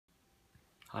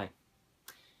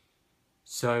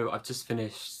So I've just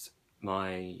finished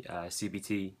my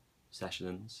CBT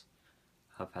sessions.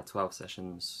 I've had 12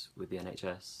 sessions with the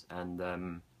NHS, and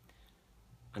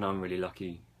I'm really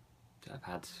lucky to have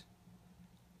had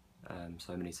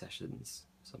so many sessions.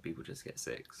 Some people just get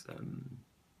 6,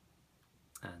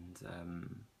 and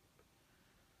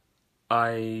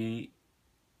I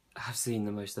have seen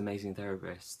the most amazing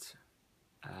therapist.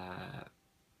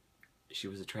 She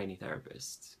was a trainee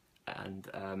therapist,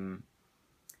 and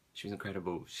she was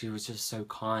incredible. She was just so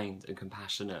kind and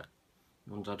compassionate,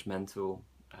 non-judgmental.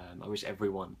 I wish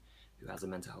everyone who has a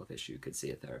mental health issue could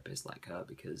see a therapist like her,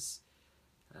 because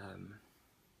I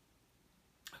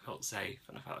felt safe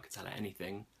and I felt I could tell her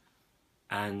anything.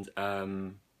 And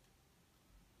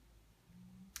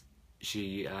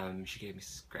she gave me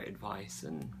great advice,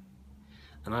 and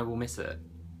I will miss it.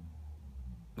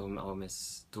 I'll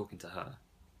miss talking to her.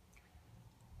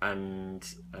 And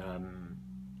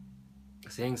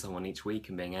seeing someone each week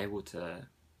and being able to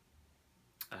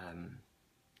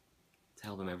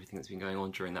tell them everything that's been going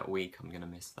on during that week, I'm going to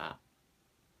miss that.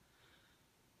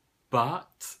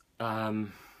 But I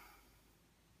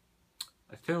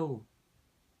feel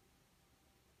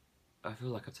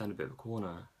like I've turned a bit of a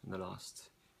corner in the last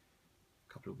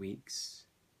couple of weeks.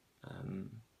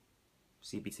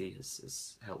 CBT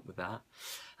has helped with that,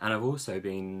 and I've also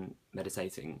been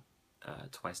meditating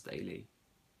twice daily.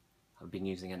 I've been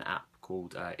using an app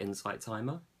called Insight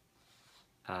Timer.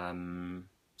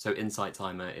 So Insight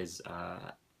Timer is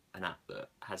an app that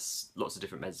has lots of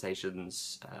different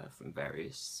meditations from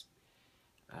various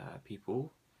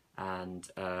people, and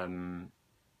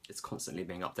it's constantly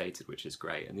being updated, which is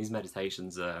great. And these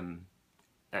meditations,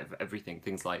 everything,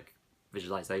 things like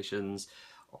visualizations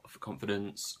for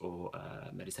confidence, or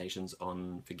meditations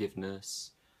on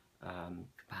forgiveness,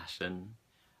 compassion,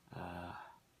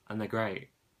 and they're great.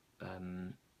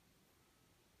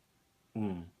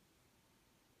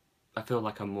 I feel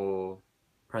like I'm more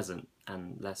present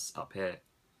and less up here.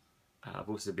 I've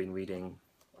also been reading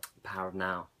The Power of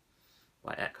Now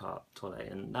by Eckhart Tolle,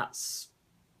 and that's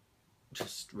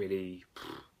just really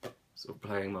sort of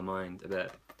blowing my mind a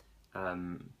bit.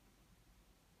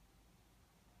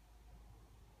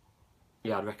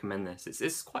 Yeah, I'd recommend this.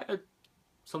 It's quite a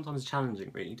sometimes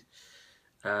challenging read,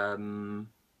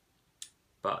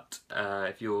 but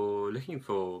if you're looking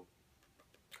for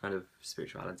kind of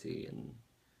spirituality and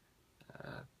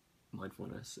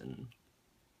mindfulness, and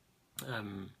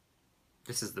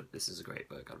this is a great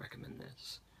book. I'd recommend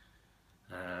this.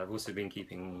 I've also been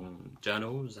keeping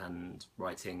journals and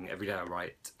writing every day. I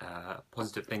write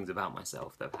positive things about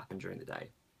myself that have happened during the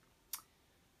day,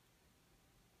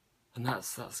 and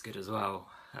that's good as well.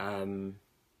 God,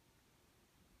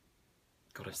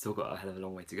 I've still got a hell of a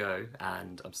long way to go,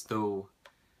 and I'm still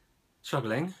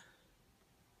struggling.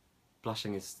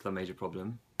 Blushing is still a major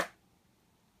problem,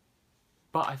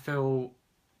 but I feel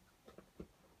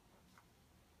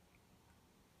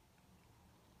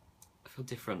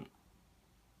different,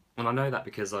 and I know that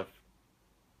because I'm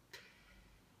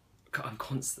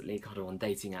constantly kind of on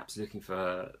dating apps looking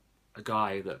for a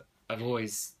guy that I've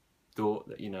always thought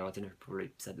that, I don't know, I've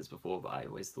probably said this before, but I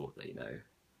always thought that,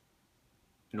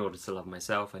 in order to love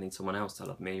myself, I need someone else to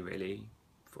love me, really,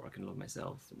 before I can love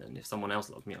myself. And then if someone else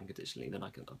loves me unconditionally, then I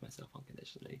can love myself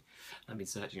unconditionally. I've been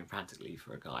searching frantically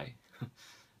for a guy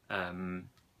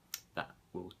that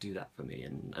will do that for me,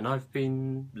 and I've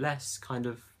been less kind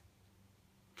of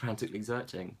frantically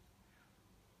searching,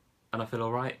 and I feel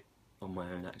alright on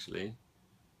my own, actually.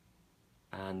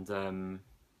 And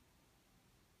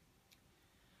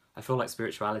I feel like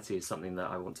spirituality is something that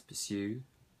I want to pursue.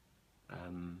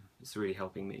 It's really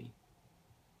helping me.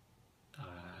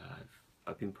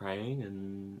 I've been praying,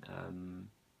 and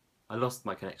I lost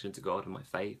my connection to God and my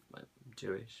faith, my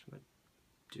Jewish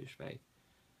faith.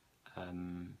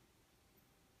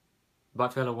 But I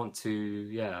feel I want to,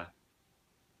 yeah.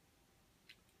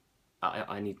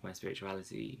 I need my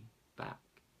spirituality back,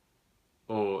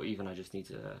 or even I just need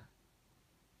to.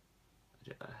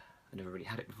 I never really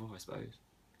had it before, I suppose.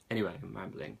 Anyway, I'm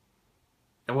rambling.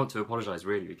 I want to apologise,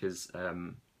 really, because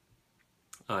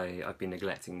I've been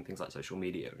neglecting things like social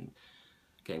media and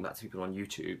getting back to people on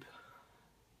YouTube,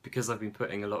 because I've been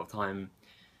putting a lot of time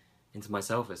into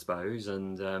myself, I suppose,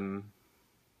 and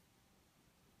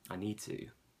I need to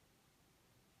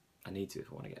if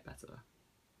I want to get better.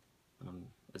 And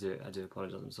I do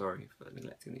apologise. I'm sorry for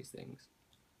neglecting these things,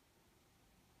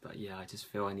 but yeah, I just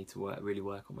feel I need to really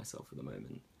work on myself at the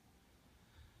moment.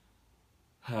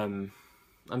 I'm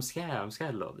scared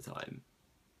a lot of the time.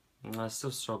 And I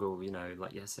still struggle,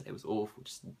 like yesterday it was awful,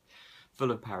 just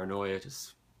full of paranoia,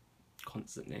 just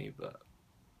constantly, but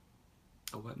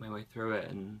I work my way through it,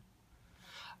 and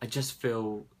I just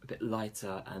feel a bit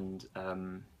lighter, and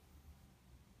I've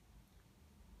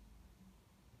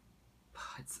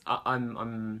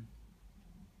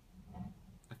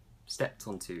stepped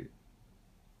onto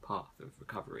path of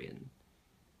recovery, and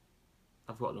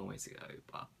I've got a long way to go,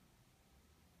 but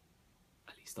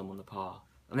at least I'm on the path.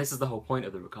 And this is the whole point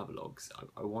of the Recoverlogs.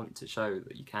 I want to show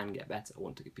that you can get better. I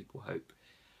want to give people hope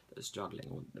that are struggling.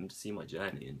 I want them to see my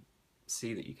journey and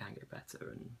see that you can get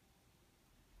better.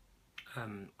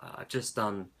 And I've just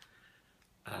done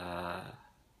a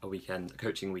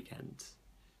coaching weekend.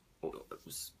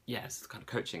 It's kind of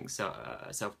coaching,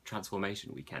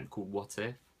 self-transformation weekend called What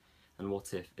If? And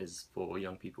What If is for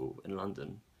young people in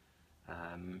London.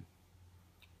 And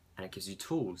it gives you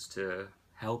tools to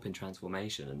help in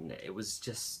transformation, and it was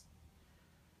just,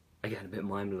 again, a bit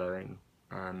mind-blowing.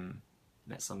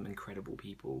 Met some incredible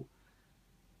people,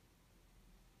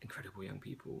 incredible young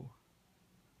people,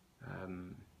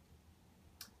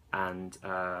 and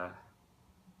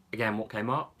again, what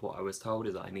came up, what I was told,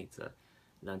 is that I need to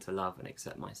learn to love and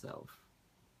accept myself.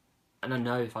 And I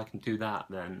know if I can do that,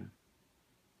 then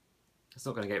it's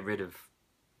not going to get rid of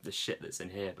the shit that's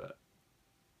in here, but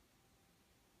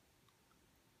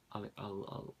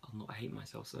I'll not hate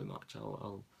myself so much.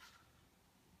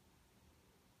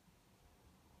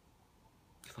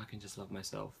 If I can just love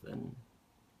myself, then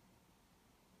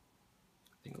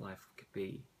I think life could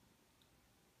be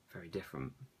very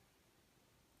different.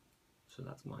 So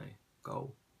that's my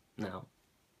goal now.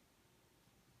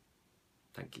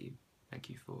 Thank you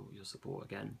for your support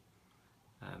again.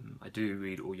 I do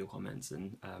read all your comments,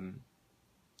 and as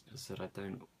I said, I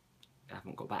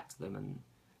haven't got back to them, and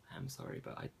I'm sorry,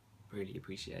 but I really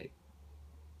appreciate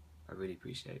all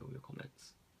your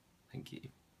comments. Thank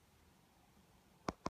you.